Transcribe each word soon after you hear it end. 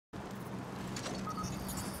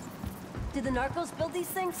Did the narcos build these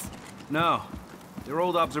things? No. They're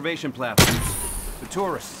old observation platforms. For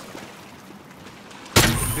tourists.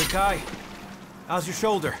 Good guy. How's your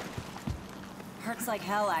shoulder? Hurts like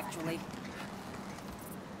hell, actually.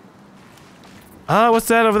 What's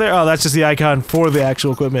that over there? Oh, that's just the icon for the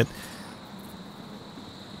actual equipment.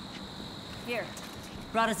 Here.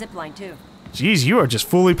 Brought a zipline, too. Jeez, you are just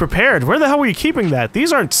fully prepared. Where the hell were you keeping that?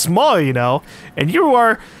 These aren't small, you know. And you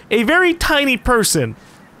are a very tiny person.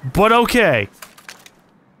 But okay.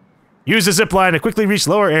 Use the zipline to quickly reach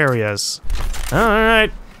lower areas.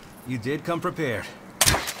 Alright. You did come prepared.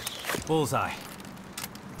 Bullseye.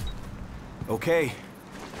 Okay.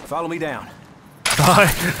 Follow me down.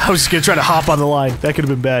 I was just gonna try to hop on the line. That could have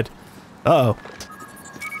been bad. Uh-oh.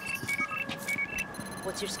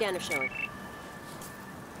 What's your scanner showing?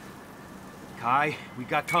 Kai, we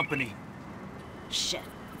got company. Shit.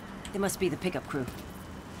 They must be the pickup crew.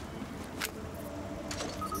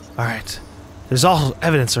 Alright. There's all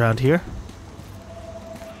evidence around here.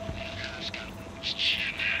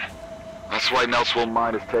 That's why Nelson's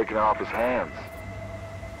mind is taking it off his hands.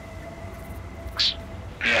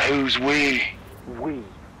 Yeah, who's we?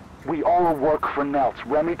 We all work for Nels.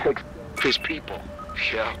 Remy takes his people.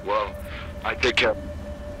 Yeah, well, I take care.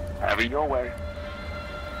 Have it your way.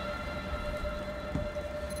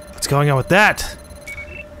 What's going on with that?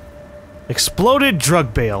 Exploded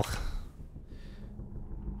drug bale.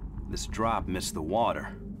 This drop missed the water.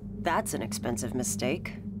 That's an expensive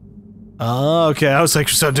mistake. Oh, okay. I was like,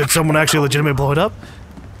 so did someone actually legitimately blow it up?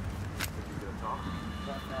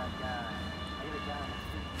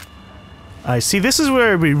 I see. This is where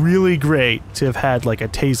it'd be really great to have had like a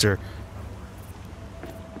taser.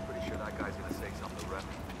 Pretty sure that guy's gonna say something to Remy.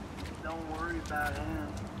 Don't worry about him.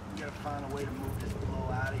 We gotta find a way to move this blow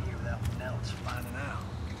out of here without Nels finding out.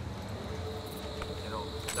 You know,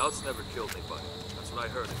 Nels never killed anybody. That's what I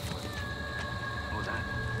heard anyway. What was that?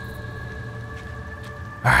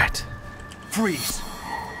 Alright. Freeze!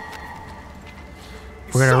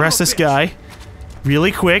 We're gonna arrest this guy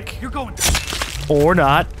really quick. You're going down. Or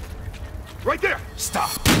not. Right there! Stop!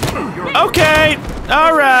 Okay!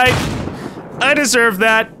 Alright! I deserve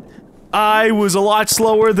that. I was a lot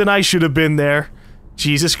slower than I should have been there.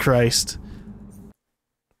 Jesus Christ.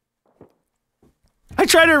 I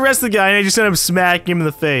tried to arrest the guy and I just ended up smacking him in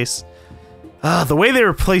the face. The way they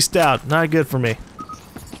were placed out, not good for me.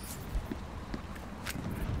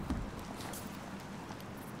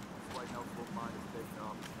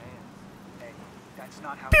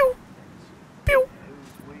 Pew! Pew!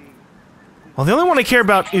 Well, the only one I care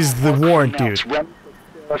about is the warrant dude.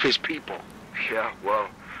 Of his people. Yeah, well,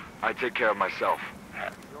 I take care of myself.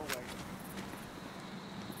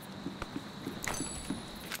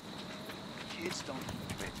 Kids don't.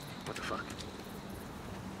 What the fuck?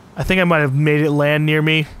 I think I might have made it land near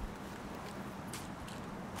me.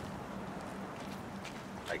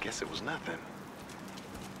 I guess it was nothing.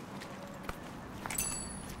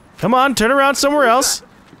 Come on, turn around somewhere else.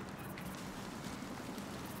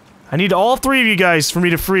 I need all three of you guys for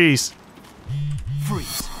me to freeze.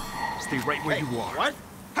 Freeze! Stay right where you are. What?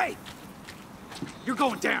 Hey! You're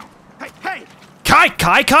going down! Hey, hey! Kai!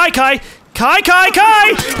 Kai! Kai! Kai! Kai! Kai!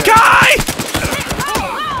 Kai! Kai!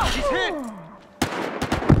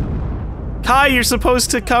 Kai, you're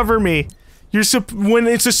supposed to cover me. When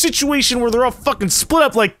it's a situation where they're all fucking split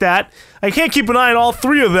up like that, I can't keep an eye on all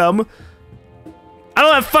three of them. I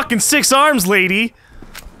don't have fucking 6 arms, lady.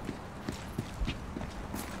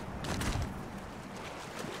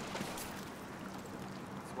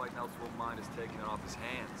 That's why Nelson's mind is taking it off his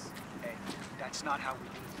hands. Hey, that's not how we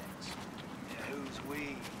do things. Yeah, who's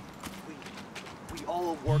we? We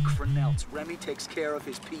all work for Nels. Remy takes care of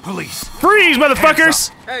his people. Police! Freeze, motherfuckers!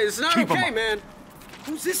 Hey, it's not Keep 'em okay, up. man.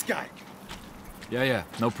 Who's this guy? Yeah,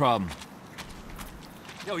 no problem.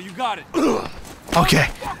 Yo, you got it! Okay,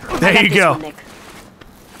 I there got you this go. one, Nick.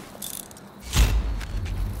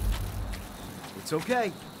 It's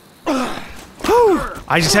okay. Whew.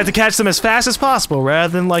 I just had to catch them as fast as possible,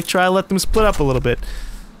 rather than like try to let them split up a little bit.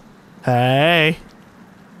 Hey.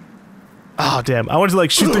 Oh damn! I wanted to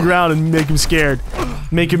like shoot the ground and make him scared,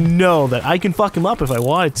 make him know that I can fuck him up if I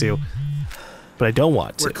wanted to, but I don't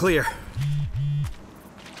want to. We're clear.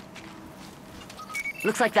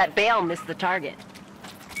 Looks like that bale missed the target.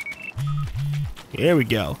 Here we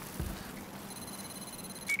go.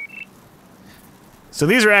 So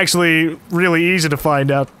these are actually really easy to find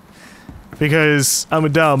out because I'm a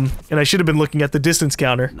dumb and I should have been looking at the distance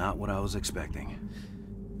counter. Not what I was expecting.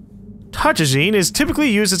 Tartrazine is typically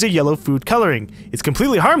used as a yellow food coloring. It's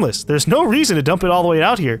completely harmless. There's no reason to dump it all the way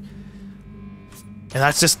out here. And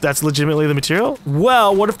that's legitimately the material?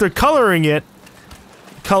 Well, what if they're coloring it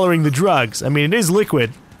coloring the drugs. I mean, it is liquid.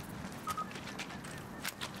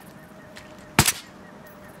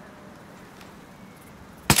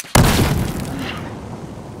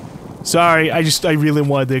 Sorry, I really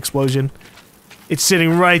wanted the explosion. It's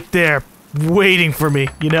sitting right there, waiting for me,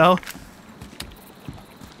 you know?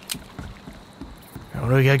 What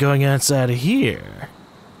do we got going outside of here?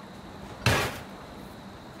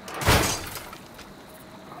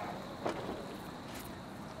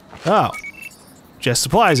 Oh. Just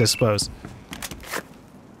supplies, I suppose.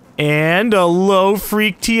 And a low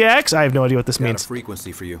freak TX? I have no idea what this Got means. a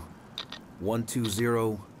frequency for you.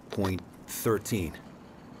 120.13.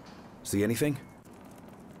 See anything?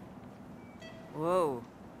 Whoa.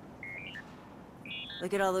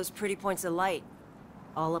 Look at all those pretty points of light.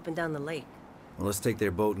 All up and down the lake. Well, let's take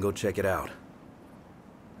their boat and go check it out.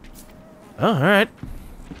 Oh, alright.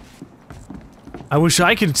 I wish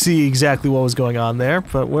I could see exactly what was going on there,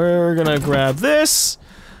 but we're gonna grab this.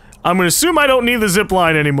 I'm gonna assume I don't need the zip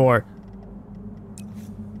line anymore.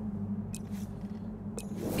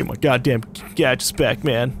 Get my goddamn gadgets back,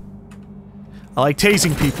 man. I like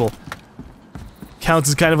tasing people. Counts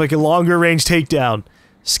as kind of like a longer range takedown.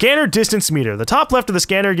 Scanner distance meter. The top left of the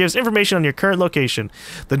scanner gives information on your current location,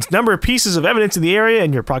 the number of pieces of evidence in the area,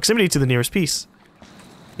 and your proximity to the nearest piece.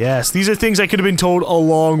 Yes, these are things I could have been told a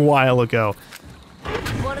long while ago. You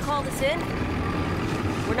want to call this in?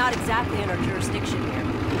 We're not exactly in our jurisdiction here.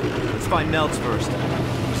 Let's find Nelts first.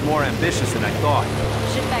 He's more ambitious than I thought.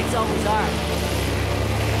 Shitbags always are.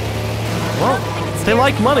 Well, they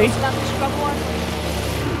like money. About the scrub war?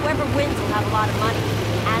 Whoever wins will have a lot of money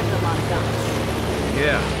and a lot of guns.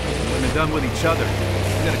 Yeah, when they're done with each other,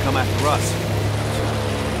 they're gonna come after us.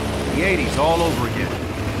 The 80s all over again.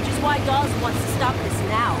 Which is why Dawes wants to stop this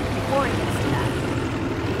now, before it gets to that.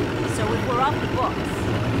 So if we're off the books,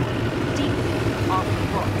 deeply off the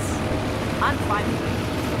books, I'm fine with it.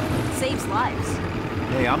 It saves lives.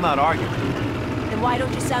 Hey, I'm not arguing. Then why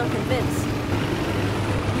don't you sound convinced?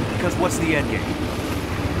 Because what's the end game?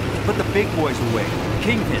 Put the big boys away,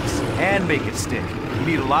 kingpins, and make it stick. You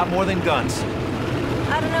need a lot more than guns.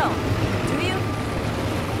 I don't know. Do you?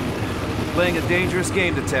 Playing a dangerous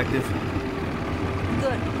game, detective.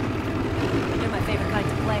 Good. They're my favorite kind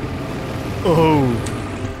to play. Oh.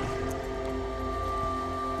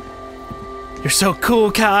 You're so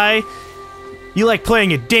cool, Kai. You like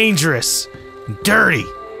playing it dangerous and dirty.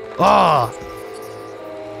 Oh.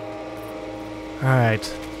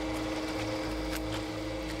 Alright.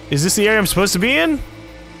 Is this the area I'm supposed to be in?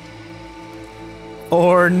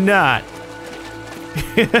 Or not?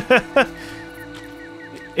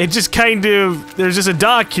 It just kind of... There's just a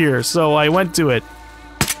dock here, so I went to it.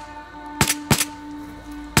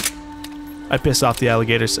 I pissed off the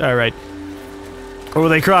alligators. Alright. Or were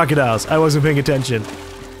they crocodiles? I wasn't paying attention.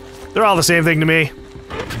 They're all the same thing to me.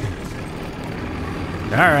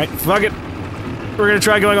 Alright, fuck it. We're gonna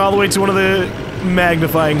try going all the way to one of the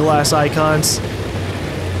magnifying glass icons.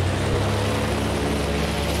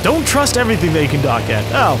 Don't trust everything that you can dock at.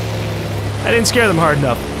 Oh. I didn't scare them hard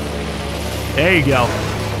enough. There you go.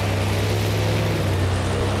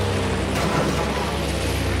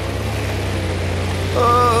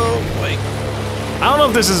 Oh, wait. I don't know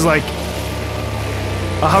if this is like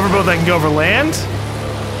a hoverboat that can go over land.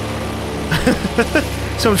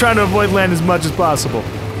 So I'm trying to avoid land as much as possible.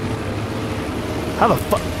 How the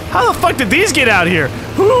fuck did these get out here?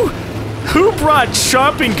 Who brought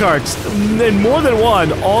shopping carts, and more than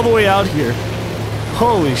one, all the way out here?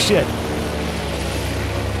 Holy shit.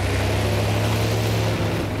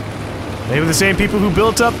 Maybe the same people who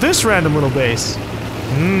built up this random little base.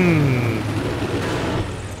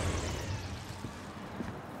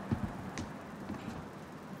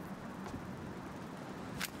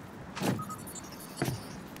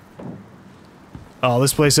 Oh,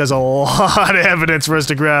 this place has a lot of evidence for us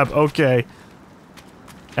to grab. Okay.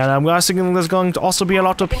 And I'm guessing there's going to also be a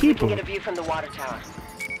lot of people. We can get a view from the water tower.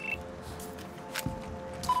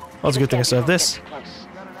 Well, it's a good thing I still have this. Got an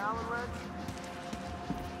Allen wrench?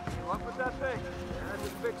 You up with that thing? It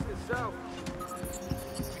hasn't fixed itself.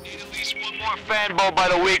 We need at least one more fan boat by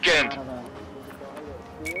the weekend.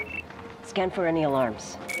 Scan for any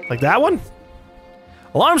alarms. Like that one?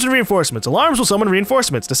 Alarms and reinforcements. Alarms will summon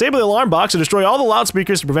reinforcements. Disable the alarm box to destroy all the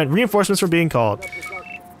loudspeakers to prevent reinforcements from being called.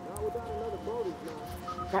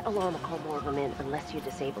 That alarm will call more of them in unless you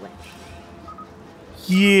disable it.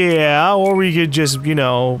 Yeah, or we could just, you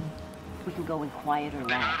know, We can go in quiet or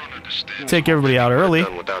loud. take everybody out early.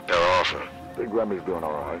 Done without their offer. Big Remy's doing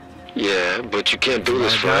all right. Yeah, but you can't do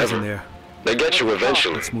this Guys in forever. there. They get you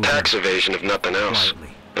eventually. Let's move Tax on. evasion if nothing else.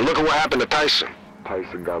 Quietly. And look at what happened to Tyson.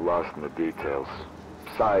 Tyson got lost in the details.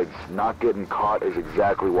 Besides, not getting caught is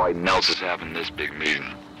exactly why Nels is having this big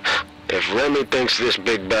meeting. If Remy thinks this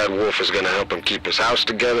big bad wolf is gonna help him keep his house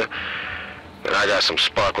together, then I got some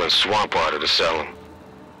sparkling swamp water to sell him.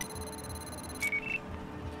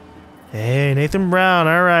 Hey, Nathan Brown.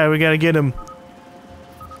 Alright, we gotta get him.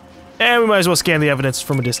 And we might as well scan the evidence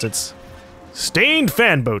from a distance. Stained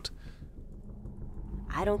fan boat.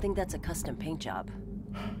 I don't think that's a custom paint job.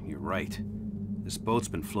 You're right. This boat's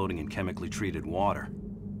been floating in chemically treated water.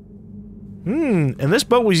 And this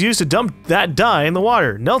boat was used to dump that dye in the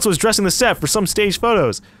water. Nelson was dressing the set for some stage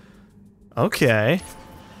photos. Okay.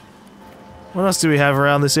 What else do we have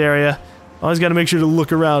around this area? Always gotta make sure to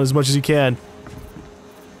look around as much as you can.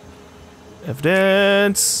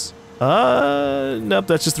 Evidence. Nope,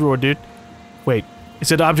 that's just the road, dude. Wait, it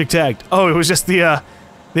said object tagged. Oh, it was just the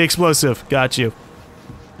explosive. Got you.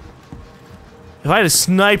 If I had a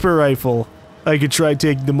sniper rifle, I could try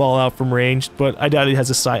taking them all out from range, but I doubt it has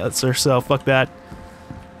a silencer, so fuck that.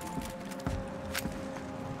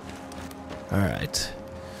 Alright.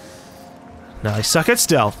 Now, I suck at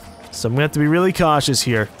stealth, so I'm gonna have to be really cautious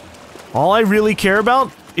here. All I really care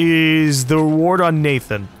about is the reward on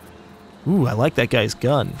Nathan. Ooh, I like that guy's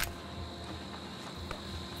gun.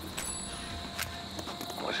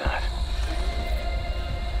 What's that?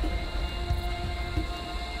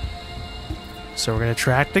 So we're gonna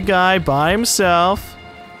track the guy by himself,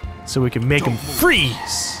 so we can make him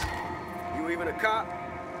freeze. You even a cop?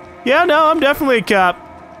 Yeah, no, I'm definitely a cop.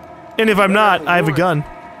 And if I'm not, I have a gun.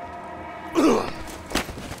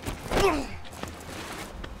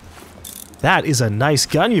 That is a nice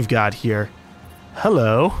gun you've got here.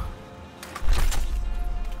 Hello.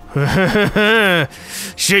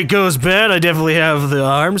 Shit goes bad, I definitely have the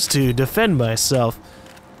arms to defend myself.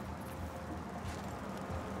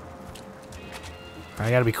 I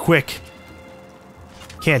gotta be quick.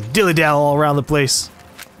 Can't dilly-dally all around the place.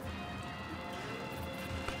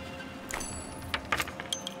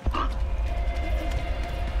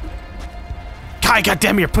 Kai,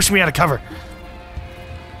 goddamn, you're pushing me out of cover.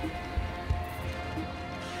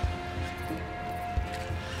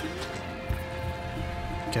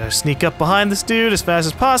 Gotta sneak up behind this dude as fast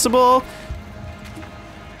as possible.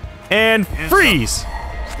 And freeze!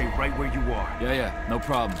 Stay right where you are. Yeah, no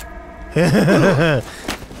problem. That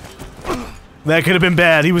could have been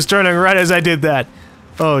bad. He was turning right as I did that.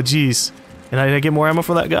 Oh, jeez. And did I get more ammo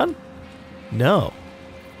for that gun? No.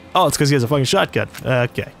 Oh, it's because he has a fucking shotgun.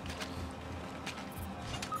 Okay.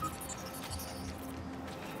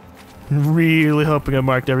 Really hoping I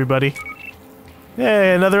marked everybody.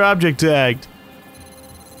 Hey, another object tagged.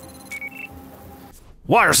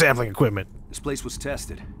 Water sampling equipment. This place was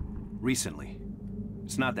tested. Recently.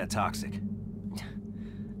 It's not that toxic.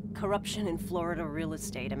 Corruption in Florida real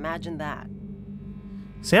estate, imagine that.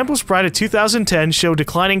 Samples prior to 2010 show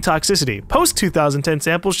declining toxicity. Post-2010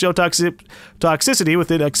 samples show toxicity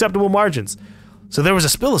within acceptable margins. So there was a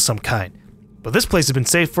spill of some kind. But this place has been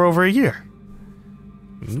safe for over a year.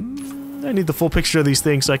 I need the full picture of these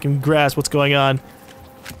things so I can grasp what's going on.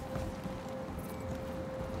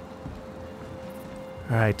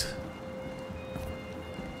 Alright.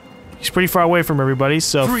 He's pretty far away from everybody,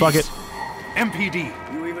 so Freeze. fuck it.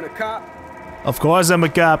 MPD. You even a cop? Of course I'm a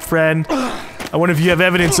cop, friend. I wonder if you have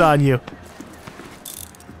evidence on you.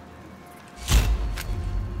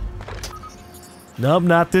 Nope,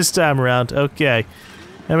 not this time around. Okay.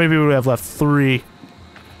 How many people do we have left? 3.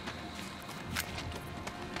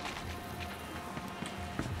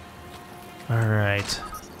 Alright.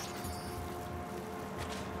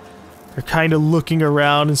 They're kind of looking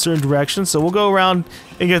around in certain directions, so we'll go around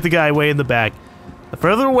and get the guy way in the back. The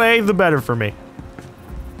further away, the better for me.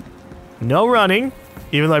 No running,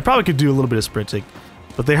 even though I probably could do a little bit of sprinting.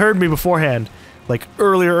 But they heard me beforehand, like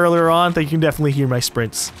earlier on, they can definitely hear my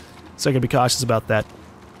sprints. So I gotta be cautious about that.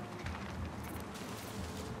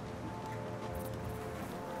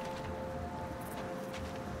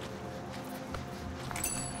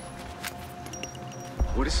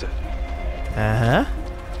 What is it? Uh-huh.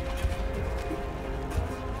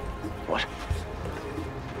 What?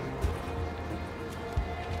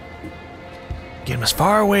 Get him as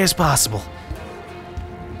far away as possible.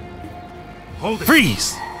 Hold it.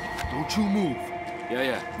 Freeze! Don't you move.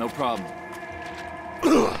 Yeah, no problem.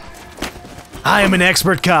 I am an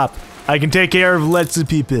expert cop. I can take care of lots of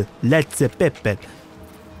people. Lots of people.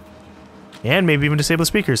 And maybe even disable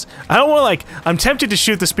speakers. I don't want to, like, I'm tempted to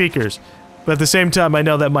shoot the speakers, but at the same time, I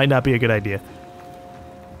know that might not be a good idea.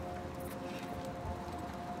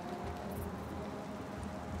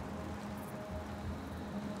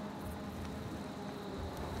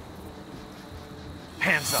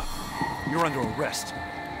 Hands up. You're under arrest.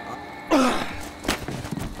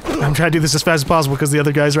 I'm trying to do this as fast as possible because the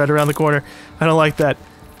other guy's right around the corner. I don't like that.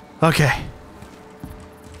 Okay.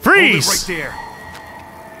 Freeze! Hold it right there.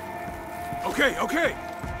 Okay, okay.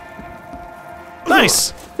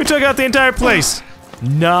 Nice! We took out the entire place.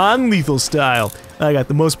 Non-lethal style. I got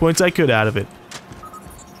the most points I could out of it.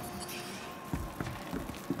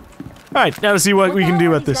 Alright, now to see what we can do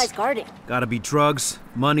with this. Guys guarding? Gotta be drugs,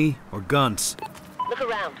 money, or guns. Look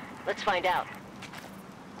around. Let's find out.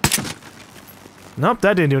 Nope,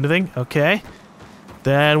 that didn't do anything. Okay.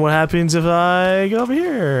 Then what happens if I go over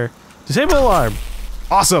here? Disable alarm.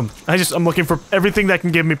 Awesome. I'm looking for everything that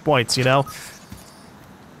can give me points, you know?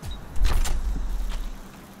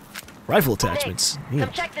 Rifle attachments. Hey,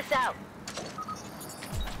 come check this out.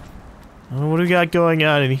 What do we got going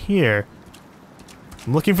on in here?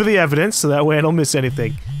 I'm looking for the evidence so that way I don't miss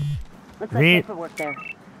anything. Looks like paperwork there.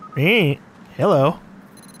 Hello.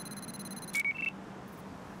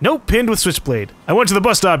 Note pinned with switchblade. I went to the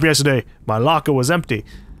bus stop yesterday. My locker was empty.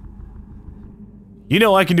 You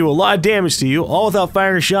know I can do a lot of damage to you, all without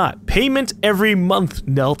firing a shot. Payment every month,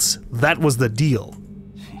 Nelts. That was the deal.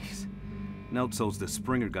 Jeez. Neltz owes the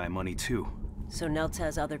Springer guy money too. So Neltz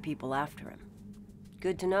has other people after him.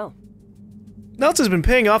 Good to know. Neltz has been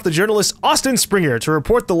paying off the journalist Austin Springer to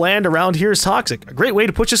report the land around here is toxic. A great way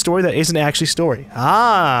to push a story that isn't actually story.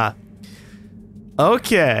 Ah.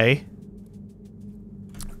 Okay.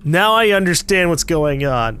 Now I understand what's going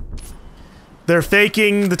on. They're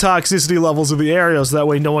faking the toxicity levels of the area so that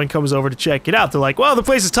way no one comes over to check it out. They're like, well, the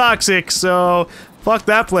place is toxic, so fuck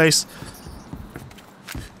that place.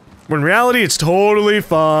 When in reality, it's totally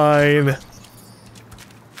fine.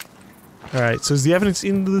 Alright, so is the evidence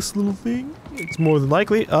in this little thing? It's more than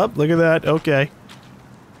likely. Oh, look at that. Okay.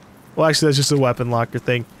 Well, actually, that's just a weapon locker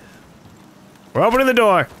thing. We're opening the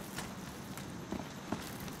door.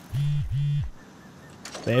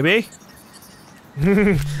 Maybe?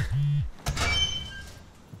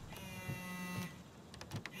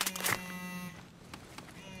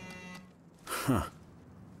 Huh.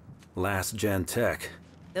 Last gen tech.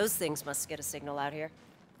 Those things must get a signal out here.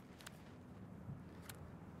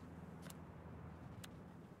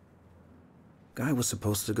 Guy was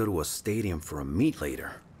supposed to go to a stadium for a meet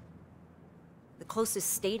later. The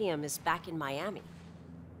closest stadium is back in Miami.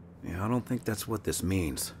 Yeah, I don't think that's what this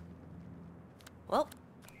means. Well,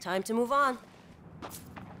 time to move on.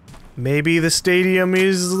 Maybe the stadium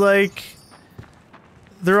is like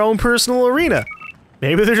their own personal arena.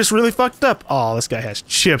 Maybe they're just really fucked up. Oh, this guy has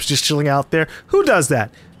chips just chilling out there. Who does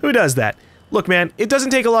that? Who does that? Look, man, it doesn't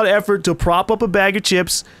take a lot of effort to prop up a bag of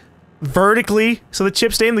chips vertically so the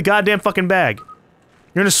chips stay in the goddamn fucking bag.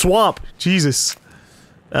 You're in a swamp. Jesus.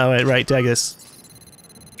 Oh, wait, right, tag this.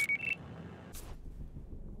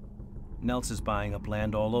 Neltz is buying up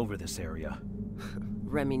land all over this area.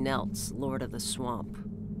 Remy Neltz, Lord of the Swamp.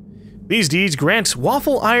 These deeds grant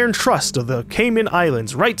Waffle Iron Trust of the Cayman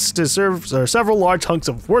Islands rights to serve several large hunks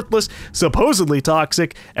of worthless, supposedly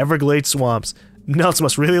toxic, Everglades swamps. Neltz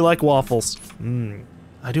must really like waffles.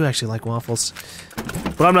 I do actually like waffles.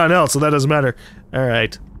 But I'm not Neltz, so that doesn't matter.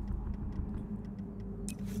 Alright.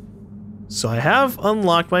 So I have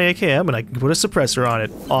unlocked my AKM, and I can put a suppressor on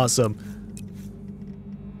it. Awesome.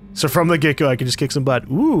 So from the get-go, I can just kick some butt.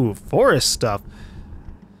 Ooh, forest stuff.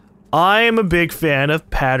 I am a big fan of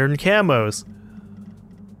patterned camos.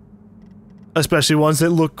 Especially ones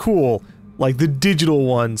that look cool, like the digital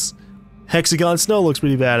ones. Hexagon Snow looks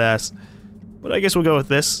pretty badass. But I guess we'll go with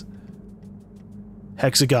this.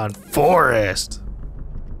 Hexagon Forest!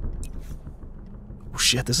 Oh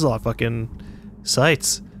shit, this is a lot of fucking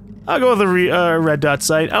sights. I'll go with the red dot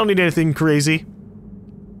sight. I don't need anything crazy.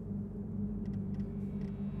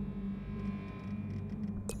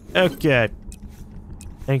 Okay.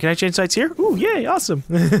 And can I change sights here? Ooh, yay, awesome.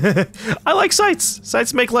 I like sights.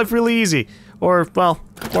 Sights make life really easy. Or, well,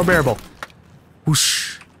 more bearable.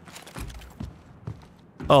 Whoosh.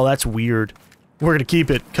 Oh, that's weird. We're gonna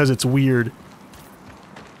keep it, because it's weird.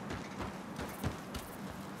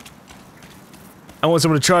 I want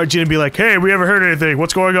someone to charge in and be like, hey, we haven't heard anything.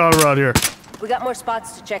 What's going on around here? We got more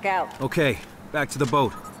spots to check out. Okay, back to the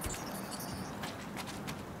boat.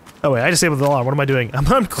 Oh wait, I disabled the alarm. What am I doing?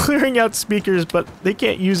 I'm clearing out speakers, but they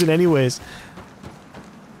can't use it anyways.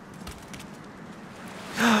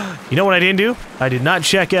 You know what I didn't do? I did not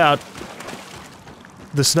check out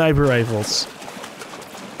the sniper rifles.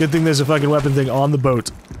 Good thing there's a fucking weapon thing on the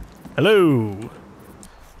boat. Hello!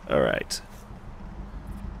 Alright.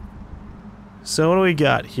 So what do we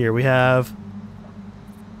got here? We have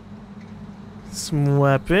some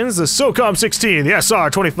weapons. The SOCOM 16, the SR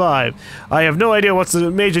 25. I have no idea what's the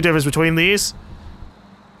major difference between these.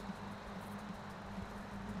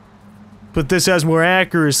 But this has more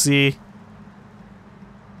accuracy.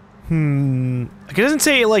 It doesn't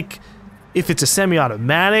say, like, if it's a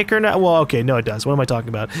semi-automatic or not. Well, okay, no it does. What am I talking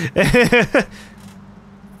about?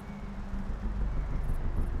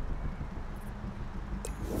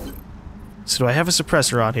 So do I have a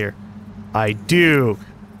suppressor on here? I do.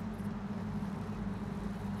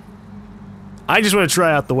 I just want to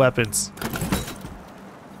try out the weapons.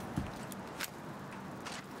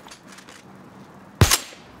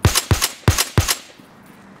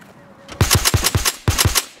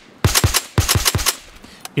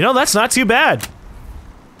 You know, that's not too bad.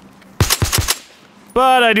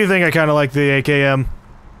 But I do think I kind of like the AKM.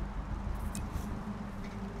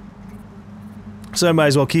 So I might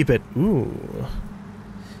as well keep it. Ooh.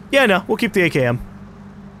 Yeah, no, we'll keep the AKM.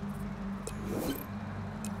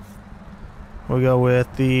 We'll go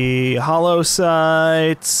with the hollow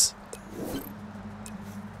sights.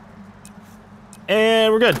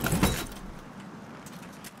 And we're good.